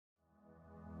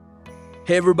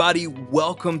Hey everybody,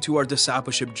 welcome to our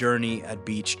discipleship journey at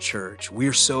Beach Church. We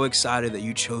are so excited that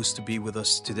you chose to be with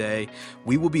us today.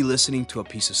 We will be listening to a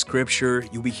piece of scripture.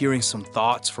 You'll be hearing some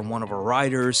thoughts from one of our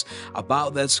writers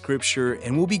about that scripture,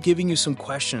 and we'll be giving you some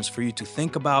questions for you to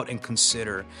think about and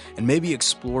consider, and maybe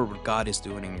explore what God is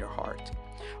doing in your heart.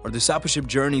 Our discipleship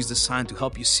journey is designed to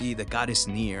help you see that God is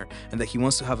near and that He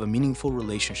wants to have a meaningful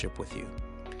relationship with you.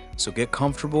 So get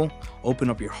comfortable, open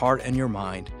up your heart and your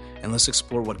mind, and let's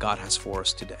explore what God has for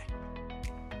us today.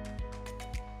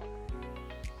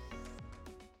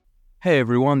 Hey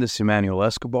everyone, this is Emmanuel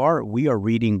Escobar. We are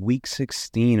reading week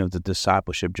 16 of the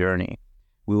discipleship journey.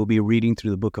 We will be reading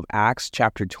through the book of Acts,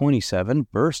 chapter 27,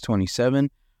 verse 27,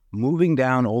 moving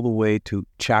down all the way to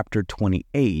chapter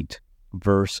 28,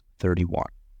 verse 31.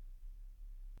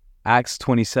 Acts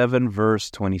 27, verse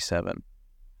 27.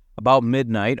 About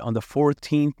midnight on the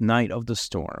 14th night of the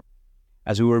storm,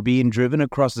 as we were being driven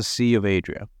across the Sea of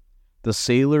Adria, the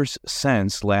sailors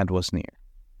sensed land was near.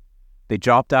 They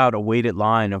dropped out a weighted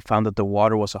line and found that the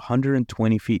water was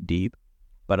 120 feet deep,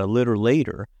 but a little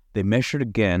later, they measured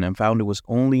again and found it was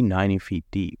only 90 feet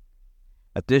deep.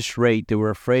 At this rate, they were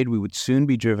afraid we would soon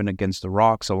be driven against the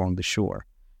rocks along the shore,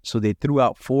 so they threw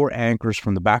out 4 anchors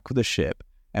from the back of the ship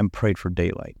and prayed for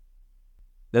daylight.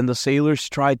 Then the sailors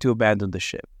tried to abandon the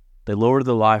ship. They lowered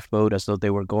the lifeboat as though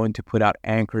they were going to put out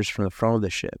anchors from the front of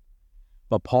the ship.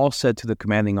 But Paul said to the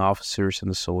commanding officers and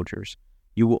the soldiers,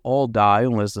 "You will all die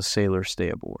unless the sailors stay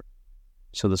aboard."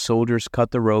 So the soldiers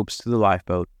cut the ropes to the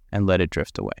lifeboat and let it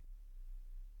drift away.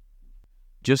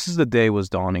 Just as the day was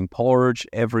dawning, Paul urged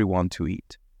everyone to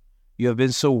eat. "You have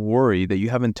been so worried that you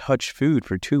haven't touched food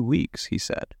for 2 weeks," he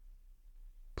said.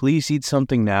 "Please eat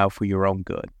something now for your own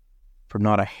good, for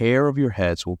not a hair of your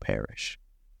heads will perish."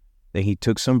 Then he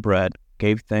took some bread,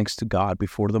 gave thanks to God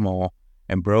before them all,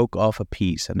 and broke off a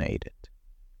piece and ate it.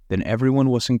 Then everyone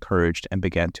was encouraged and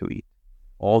began to eat,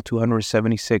 all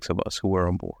 276 of us who were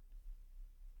on board.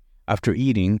 After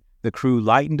eating, the crew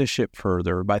lightened the ship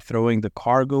further by throwing the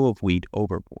cargo of wheat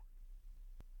overboard.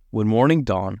 When morning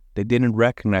dawned, they didn't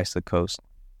recognize the coast,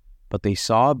 but they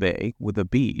saw a bay with a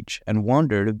beach and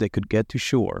wondered if they could get to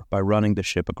shore by running the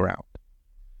ship aground.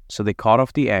 So they caught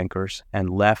off the anchors and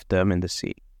left them in the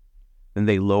sea. Then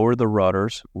they lowered the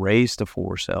rudders, raised the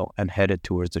foresail, and headed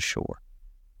towards the shore.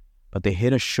 But they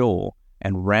hit a shoal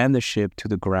and ran the ship to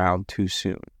the ground too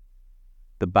soon.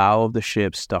 The bow of the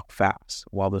ship stuck fast,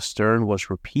 while the stern was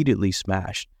repeatedly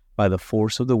smashed by the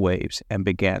force of the waves and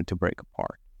began to break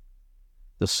apart.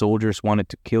 The soldiers wanted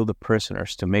to kill the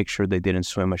prisoners to make sure they didn't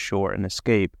swim ashore and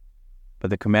escape, but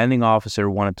the commanding officer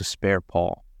wanted to spare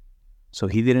Paul, so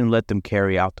he didn't let them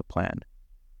carry out the plan.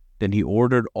 Then he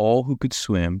ordered all who could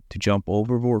swim to jump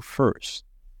overboard first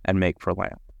and make for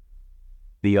land.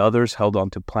 The others held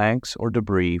onto planks or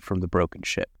debris from the broken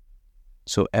ship.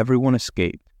 So everyone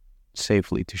escaped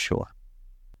safely to shore.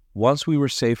 Once we were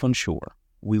safe on shore,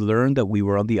 we learned that we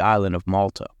were on the island of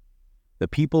Malta. The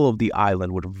people of the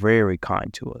island were very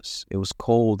kind to us. It was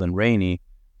cold and rainy,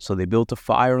 so they built a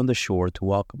fire on the shore to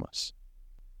welcome us.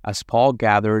 As Paul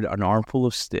gathered an armful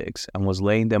of sticks and was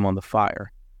laying them on the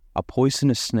fire, a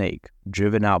poisonous snake,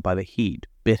 driven out by the heat,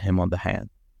 bit him on the hand.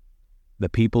 The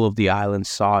people of the island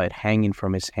saw it hanging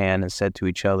from his hand and said to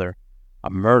each other, "A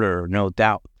murderer, no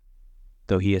doubt.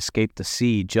 Though he escaped the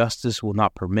sea, justice will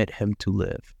not permit him to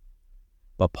live."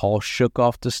 But Paul shook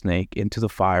off the snake into the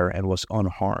fire and was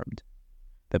unharmed.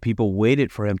 The people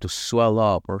waited for him to swell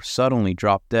up or suddenly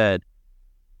drop dead.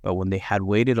 But when they had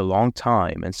waited a long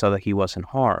time and saw that he wasn't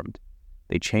harmed,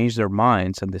 they changed their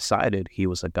minds and decided he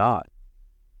was a god.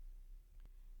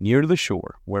 Near the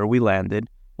shore, where we landed,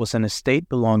 was an estate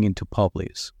belonging to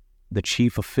Publius, the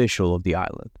chief official of the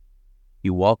island.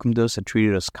 He welcomed us and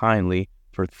treated us kindly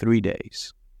for 3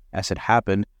 days. As it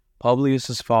happened,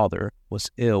 Publius's father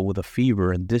was ill with a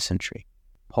fever and dysentery.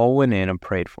 Paul went in and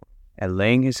prayed for him, and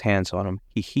laying his hands on him,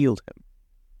 he healed him.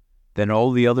 Then all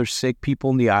the other sick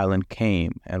people on the island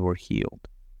came and were healed.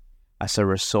 As a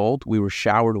result, we were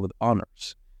showered with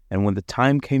honors, and when the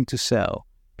time came to sail,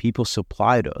 people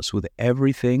supplied us with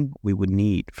everything we would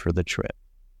need for the trip.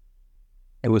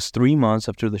 It was 3 months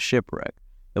after the shipwreck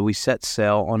that we set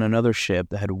sail on another ship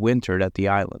that had wintered at the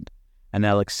island, an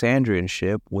Alexandrian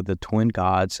ship with the twin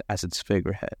gods as its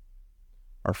figurehead.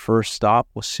 Our first stop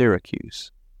was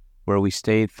Syracuse, where we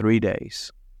stayed 3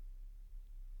 days.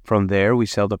 From there, we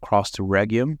sailed across to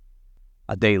Rhegium.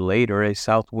 A day later, a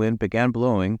south wind began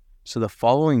blowing, so the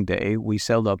following day we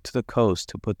sailed up to the coast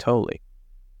to Puteoli.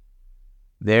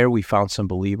 There we found some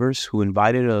believers who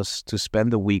invited us to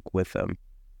spend the week with them,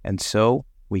 and so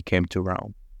we came to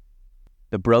Rome.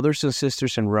 The brothers and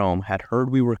sisters in Rome had heard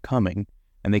we were coming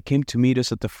and they came to meet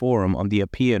us at the Forum on the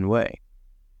Appian Way.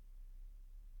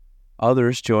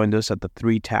 Others joined us at the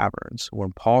 3 taverns.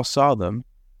 When Paul saw them,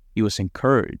 he was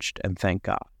encouraged and thanked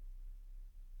God.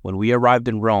 When we arrived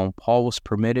in Rome, Paul was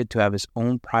permitted to have his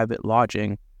own private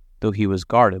lodging, though he was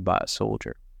guarded by a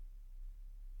soldier.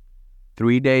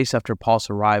 3 days after Paul's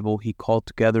arrival, he called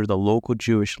together the local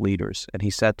Jewish leaders, and he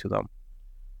said to them,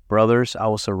 "Brothers, I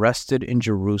was arrested in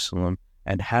Jerusalem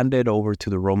and handed over to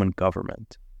the Roman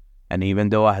government. And even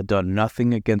though I had done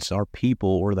nothing against our people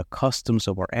or the customs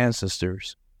of our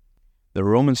ancestors, the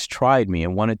Romans tried me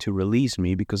and wanted to release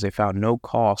me because they found no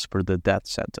cause for the death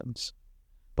sentence.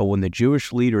 But when the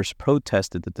Jewish leaders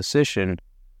protested the decision,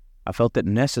 I felt it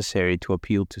necessary to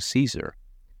appeal to Caesar,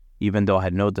 even though I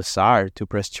had no desire to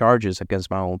press charges against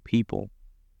my own people.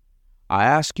 I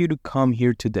ask you to come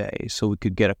here today so we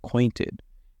could get acquainted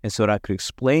and so that I could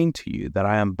explain to you that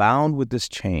I am bound with this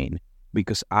chain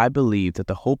because I believe that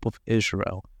the hope of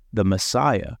Israel, the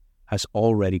Messiah, has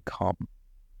already come."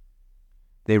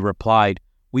 They replied,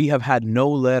 "We have had no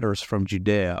letters from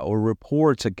Judea or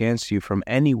reports against you from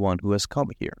anyone who has come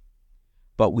here.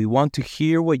 But we want to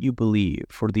hear what you believe,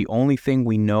 for the only thing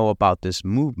we know about this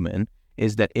movement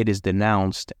is that it is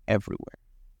denounced everywhere."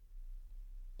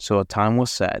 So a time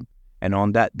was set, and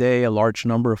on that day a large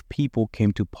number of people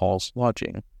came to Paul's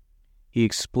lodging. He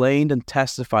explained and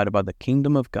testified about the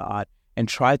kingdom of God and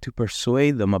tried to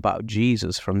persuade them about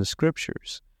Jesus from the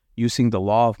Scriptures. Using the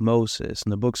law of Moses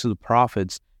and the books of the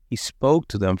prophets, he spoke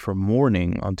to them from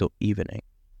morning until evening.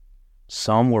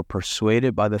 Some were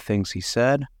persuaded by the things he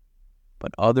said,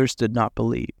 but others did not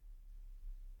believe.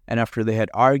 And after they had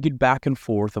argued back and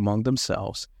forth among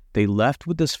themselves, they left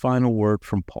with this final word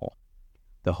from Paul: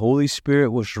 "The Holy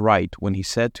Spirit was right when he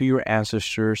said to your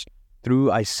ancestors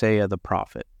through Isaiah the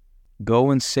prophet,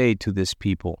 'Go and say to this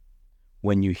people,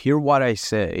 when you hear what I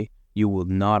say, you will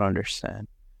not understand.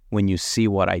 When you see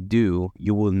what I do,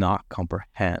 you will not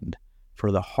comprehend.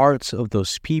 For the hearts of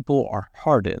those people are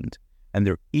hardened, and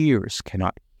their ears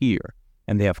cannot hear,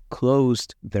 and they have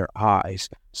closed their eyes,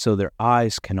 so their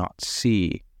eyes cannot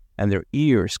see, and their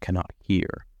ears cannot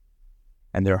hear,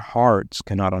 and their hearts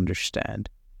cannot understand,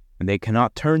 and they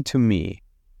cannot turn to me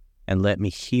and let me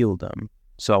heal them.'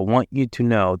 So I want you to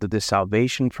know that the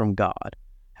salvation from God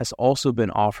has also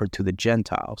been offered to the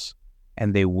Gentiles,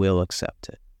 and they will accept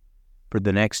it." For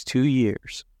the next 2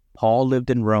 years, Paul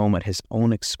lived in Rome at his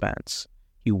own expense.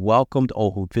 He welcomed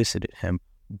all who visited him,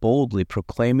 boldly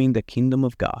proclaiming the kingdom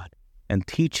of God and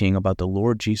teaching about the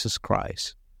Lord Jesus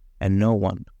Christ, and no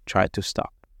one tried to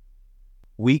stop.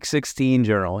 Week 16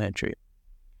 journal entry.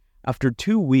 After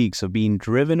 2 weeks of being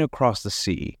driven across the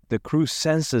sea, the crew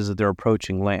senses that they're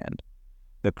approaching land.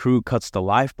 The crew cuts the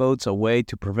lifeboats away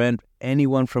to prevent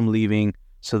anyone from leaving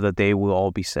so that they will all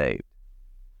be saved.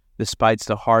 Despite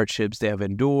the hardships they have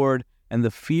endured and the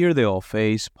fear they all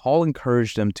face, Paul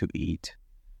encouraged them to eat,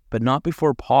 but not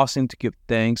before pausing to give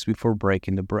thanks before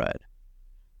breaking the bread.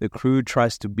 The crew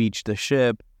tries to beach the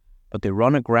ship, but they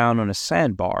run aground on a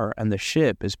sandbar and the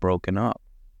ship is broken up.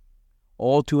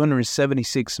 All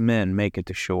 276 men make it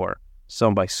to shore,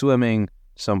 some by swimming,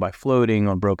 some by floating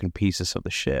on broken pieces of the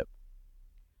ship.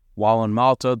 While on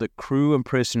Malta, the crew and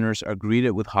prisoners are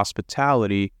greeted with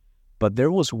hospitality, but there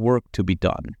was work to be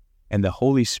done, and the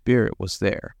Holy Spirit was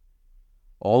there.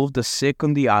 All of the sick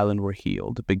on the island were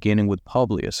healed, beginning with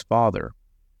Publius' father.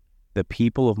 The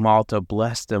people of Malta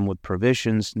blessed them with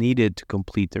provisions needed to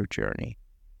complete their journey.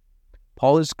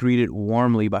 Paul is greeted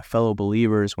warmly by fellow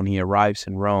believers when he arrives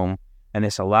in Rome and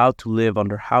is allowed to live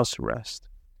under house arrest.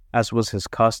 As was his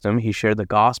custom, he shared the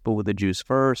gospel with the Jews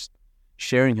first,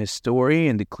 sharing his story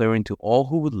and declaring to all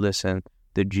who would listen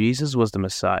that Jesus was the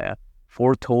Messiah,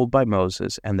 foretold by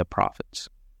Moses and the prophets.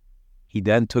 He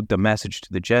then took the message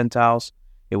to the Gentiles.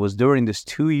 It was during this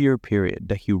 2-year period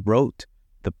that he wrote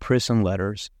the prison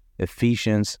letters,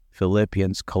 Ephesians,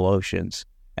 Philippians, Colossians,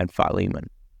 and Philemon.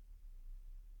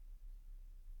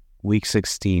 Week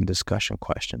 16 discussion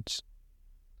questions.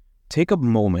 Take a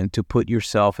moment to put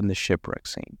yourself in the shipwreck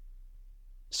scene.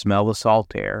 Smell the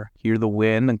salt air, hear the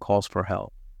wind and calls for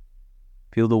help.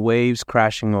 Feel the waves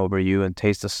crashing over you and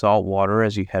taste the salt water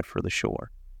as you head for the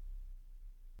shore.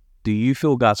 Do you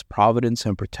feel God's providence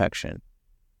and protection?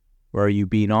 Or are you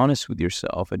being honest with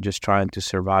yourself and just trying to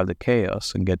survive the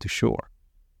chaos and get to shore?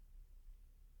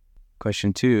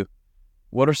 Question 2.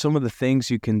 What are some of the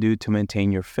things you can do to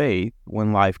maintain your faith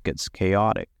when life gets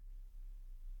chaotic?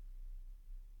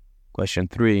 Question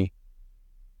 3.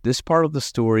 This part of the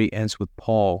story ends with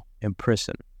Paul in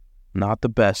prison, not the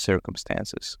best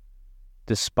circumstances.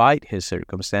 Despite his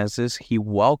circumstances, he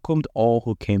welcomed all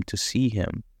who came to see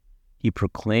him. He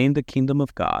proclaimed the kingdom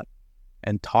of God,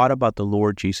 and taught about the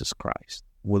Lord Jesus Christ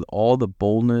with all the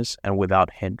boldness and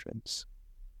without hindrance.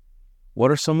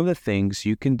 What are some of the things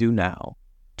you can do now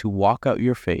to walk out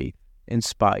your faith in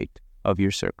spite of your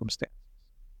circumstances?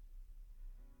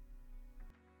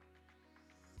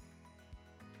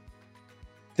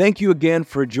 Thank you again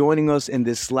for joining us in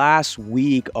this last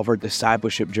week of our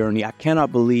discipleship journey. I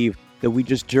cannot believe that we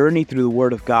just journeyed through the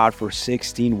Word of God for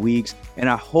 16 weeks, and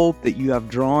I hope that you have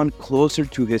drawn closer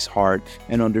to His heart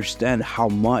and understand how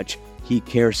much He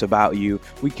cares about you.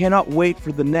 We cannot wait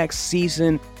for the next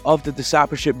season of the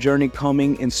discipleship journey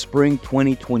coming in spring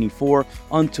 2024.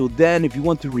 Until then, if you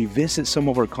want to revisit some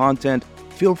of our content,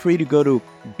 feel free to go to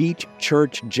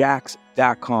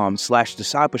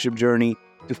beachchurchjacks.com/discipleship journey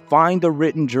to find the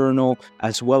written journal,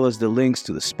 as well as the links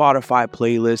to the Spotify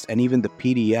playlist and even the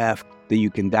PDF that you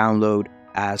can download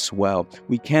as well.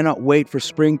 We cannot wait for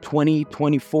spring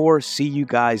 2024. See you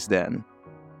guys then.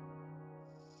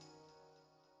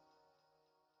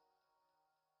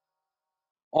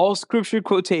 All scripture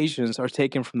quotations are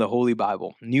taken from the Holy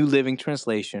Bible, New Living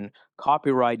Translation,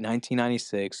 copyright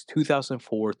 1996,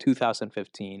 2004,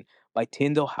 2015, by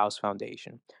Tyndale House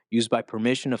Foundation. Used by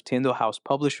permission of Tyndale House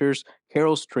Publishers,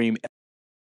 Carol Stream,